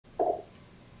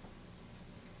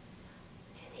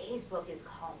book is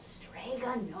called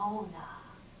Strega Nona.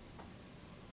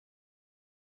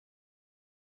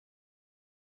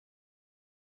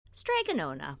 Strega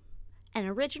Nona, an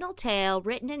original tale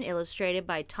written and illustrated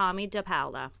by Tommy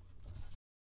DePaola.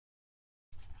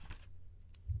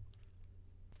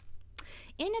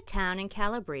 In a town in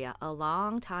Calabria a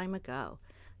long time ago,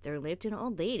 there lived an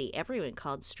old lady everyone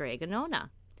called Strega Nona,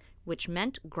 which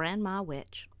meant Grandma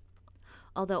Witch.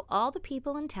 Although all the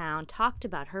people in town talked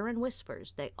about her in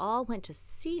whispers, they all went to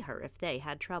see her if they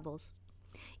had troubles.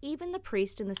 Even the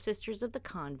priest and the sisters of the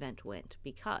convent went,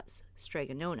 because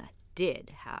Strega Nona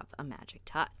did have a magic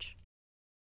touch.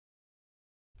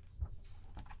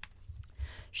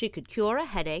 She could cure a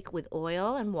headache with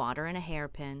oil and water and a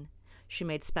hairpin. She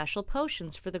made special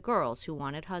potions for the girls who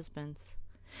wanted husbands.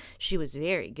 She was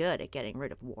very good at getting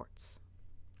rid of warts.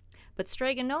 But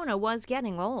Strega Nona was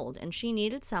getting old, and she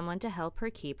needed someone to help her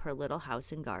keep her little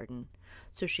house and garden.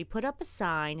 So she put up a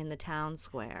sign in the town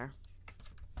square.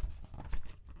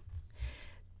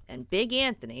 And Big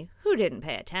Anthony, who didn't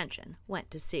pay attention, went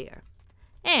to see her.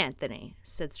 "Anthony,"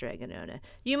 said Strega Nona,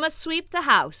 "you must sweep the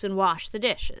house and wash the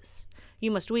dishes. You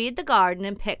must weed the garden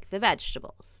and pick the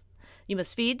vegetables. You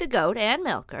must feed the goat and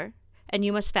milk her, and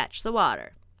you must fetch the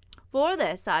water. For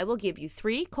this I will give you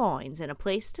 3 coins and a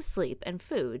place to sleep and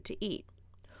food to eat."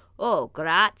 "Oh,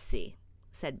 grazie,"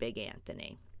 said Big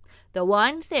Anthony. "The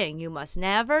one thing you must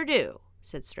never do,"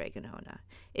 said Strega Nona,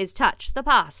 "is touch the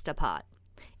pasta pot.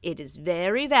 It is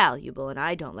very valuable, and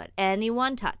I don't let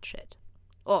anyone touch it."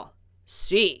 "Oh,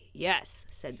 si, yes,"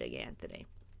 said Big Anthony.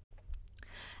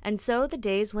 And so the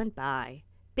days went by.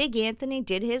 Big Anthony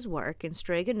did his work, and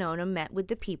Strega Nona met with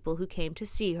the people who came to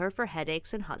see her for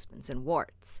headaches and husbands and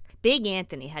warts. Big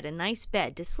Anthony had a nice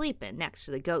bed to sleep in next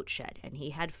to the goat shed, and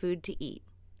he had food to eat.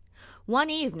 One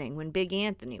evening, when Big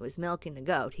Anthony was milking the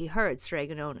goat, he heard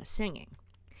Strega Nona singing.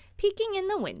 Peeking in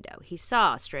the window, he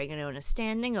saw Strega Nona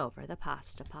standing over the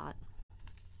pasta pot.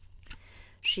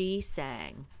 She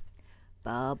sang,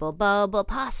 "Bubble, bubble,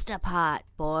 pasta pot,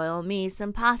 boil me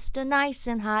some pasta nice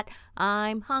and hot.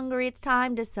 I'm hungry, it's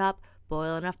time to sup,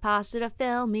 boil enough pasta to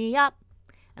fill me up."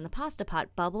 And the pasta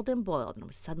pot bubbled and boiled and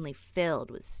was suddenly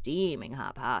filled with steaming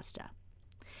hot pasta.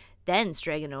 Then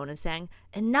Strega Nona sang,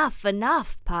 "Enough,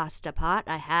 enough, pasta pot,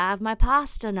 I have my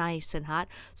pasta nice and hot,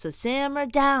 so simmer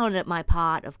down at my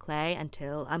pot of clay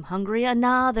until I'm hungry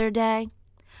another day."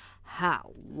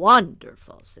 "How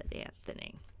wonderful," said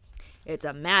Anthony. "It's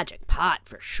a magic pot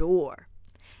for sure."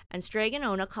 And Strega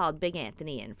Nona called Big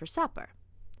Anthony in for supper.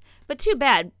 But too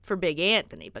bad for Big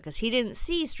Anthony, because he didn't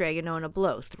see Strega Nona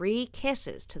blow 3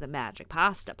 kisses to the magic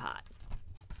pasta pot.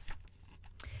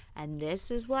 And this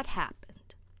is what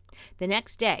happened. The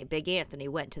next day, Big Anthony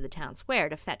went to the town square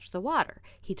to fetch the water.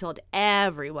 He told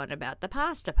everyone about the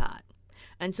pasta pot.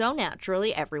 And so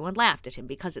naturally, everyone laughed at him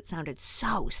because it sounded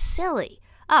so silly,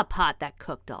 a pot that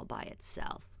cooked all by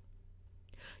itself.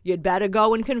 "You'd better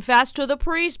go and confess to the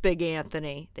priest, Big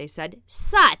Anthony," they said.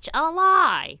 "Such a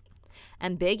lie!"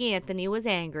 And Big Anthony was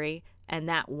angry, and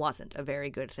that wasn't a very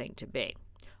good thing to be.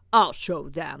 "I'll show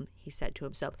them," he said to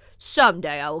himself.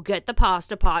 "Someday I will get the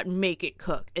pasta pot and make it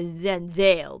cook, and then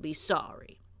they'll be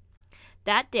sorry."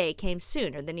 That day came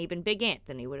sooner than even Big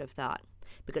Anthony would have thought,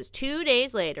 because 2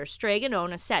 days later Strega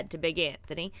Nona said to Big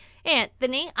Anthony,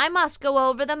 "Anthony, I must go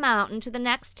over the mountain to the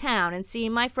next town and see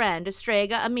my friend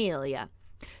Strega Amelia.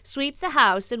 Sweep the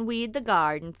house and weed the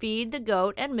garden, feed the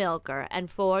goat and milk her,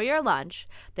 and for your lunch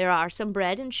there are some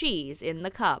bread and cheese in the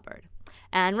cupboard.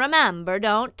 And remember,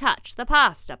 don't touch the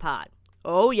pasta pot."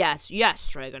 "Oh, yes, yes,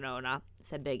 Strega Nona,"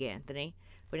 said Big Anthony,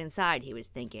 but inside he was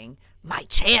thinking, "My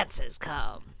chance has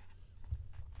come."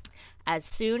 As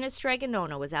soon as Strega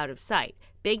Nona was out of sight,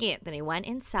 Big Anthony went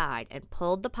inside and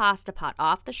pulled the pasta pot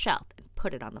off the shelf and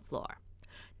put it on the floor.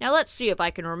 "Now let's see if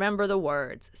I can remember the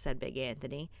words," said Big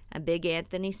Anthony, and Big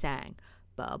Anthony sang,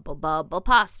 "Bubble, bubble,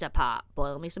 pasta pot,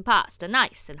 boil me some pasta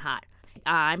nice and hot.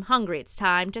 I'm hungry, it's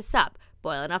time to sup,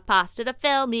 boil enough pasta to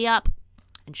fill me up."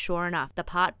 And sure enough, the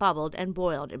pot bubbled and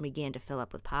boiled and began to fill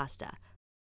up with pasta.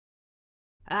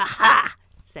 "Aha!"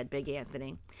 said Big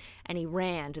Anthony, and he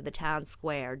ran to the town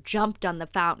square, jumped on the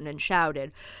fountain, and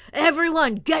shouted,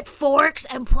 "Everyone, get forks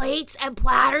and plates and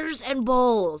platters and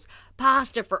bowls.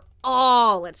 Pasta for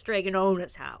all at Strega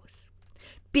Nona's house.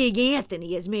 Big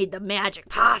Anthony has made the magic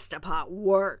pasta pot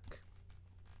work."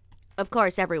 Of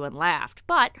course, everyone laughed,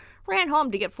 but ran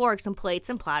home to get forks and plates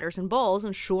and platters and bowls,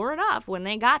 and sure enough, when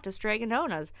they got to Strega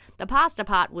Nona's, the pasta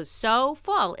pot was so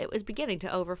full it was beginning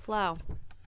to overflow.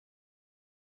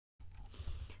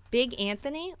 Big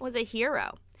Anthony was a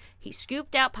hero. He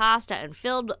scooped out pasta and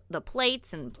filled the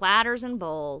plates and platters and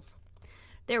bowls.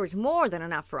 There was more than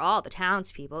enough for all the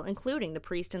townspeople, including the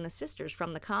priest and the sisters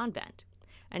from the convent.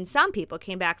 And some people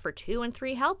came back for 2 and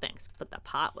 3 helpings, but the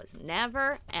pot was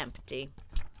never empty.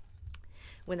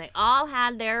 When they all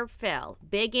had their fill,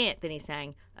 Big Anthony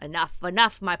sang, "Enough,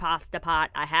 enough, my pasta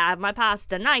pot. I have my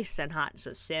pasta nice and hot,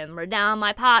 so simmer down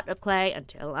my pot of clay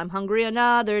until I'm hungry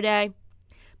another day."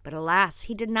 But alas,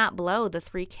 he did not blow the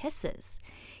 3 kisses.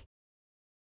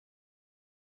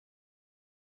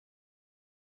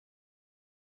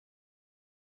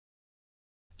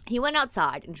 He went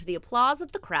outside, and to the applause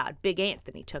of the crowd, Big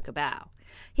Anthony took a bow.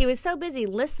 He was so busy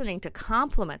listening to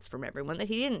compliments from everyone that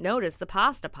he didn't notice the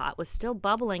pasta pot was still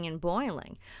bubbling and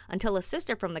boiling, until a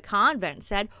sister from the convent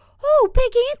said, "Oh,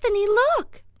 Big Anthony,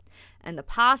 look!" And the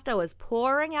pasta was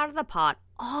pouring out of the pot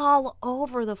all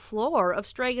over the floor of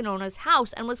Strega Nona's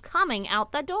house and was coming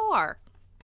out the door.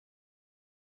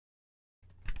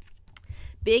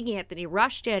 Big Anthony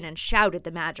rushed in and shouted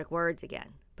the magic words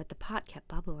again, but the pot kept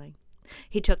bubbling.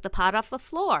 He took the pot off the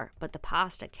floor, but the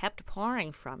pasta kept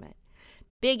pouring from it.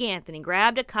 Big Anthony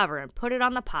grabbed a cover and put it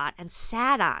on the pot and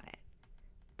sat on it.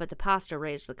 But the pasta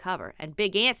raised the cover, and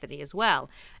Big Anthony as well,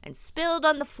 and spilled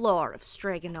on the floor of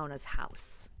Strega Nona's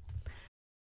house.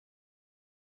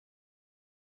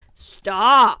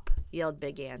 "Stop!" yelled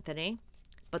Big Anthony.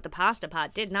 But the pasta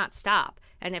pot did not stop,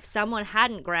 and if someone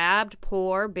hadn't grabbed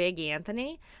poor Big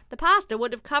Anthony, the pasta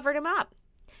would have covered him up.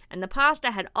 And the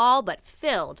pasta had all but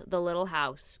filled the little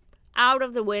house. Out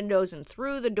of the windows and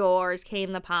through the doors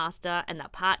came the pasta, and the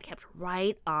pot kept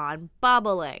right on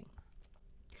bubbling.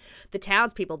 The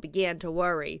townspeople began to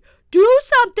worry. "Do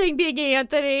something, Big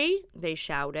Anthony!" they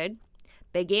shouted.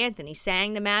 Big Anthony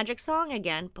sang the magic song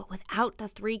again, but without the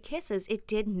 3 kisses, it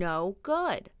did no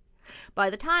good. By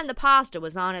the time the pasta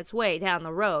was on its way down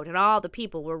the road, and all the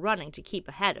people were running to keep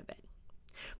ahead of it.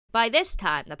 By this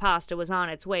time, the pasta was on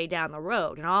its way down the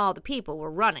road, and all the people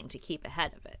were running to keep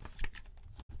ahead of it.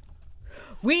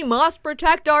 "We must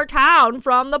protect our town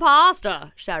from the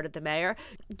pasta," shouted the mayor.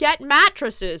 "Get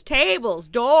mattresses, tables,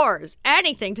 doors,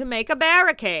 anything to make a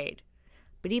barricade."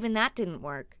 But even that didn't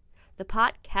work. The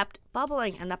pot kept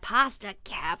bubbling, and the pasta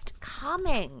kept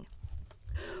coming.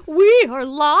 "We are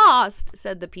lost,"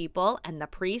 said the people, and the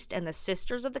priest and the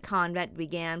sisters of the convent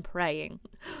began praying.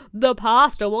 "The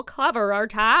pasta will cover our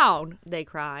town," they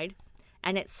cried.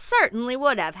 And it certainly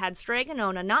would have had Strega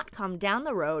Nona not come down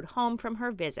the road home from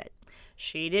her visit.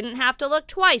 She didn't have to look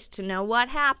twice to know what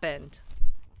happened.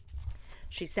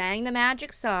 She sang the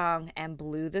magic song and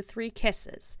blew the 3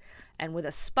 kisses, and with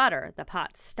a sputter the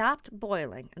pot stopped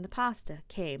boiling and the pasta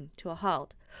came to a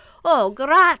halt. "Oh,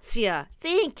 grazia!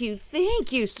 Thank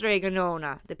you, Strega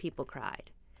Nona!" the people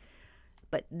cried.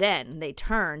 But then they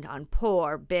turned on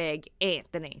poor Big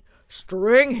Anthony.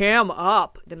 "String him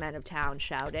up!" the men of town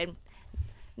shouted.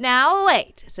 "Now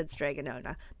wait," said Strega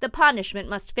Nona. "The punishment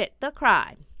must fit the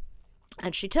crime."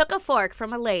 And she took a fork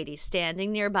from a lady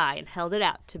standing nearby and held it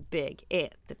out to Big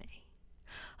Anthony.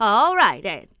 "All right,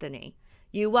 Anthony.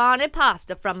 You wanted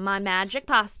pasta from my magic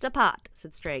pasta pot,"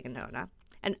 said Strega Nona.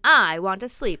 "And I want to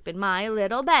sleep in my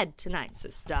little bed tonight, so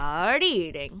start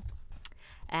eating."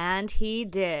 And he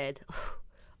did.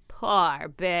 Poor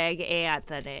Big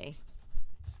Anthony.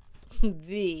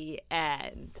 The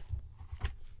end.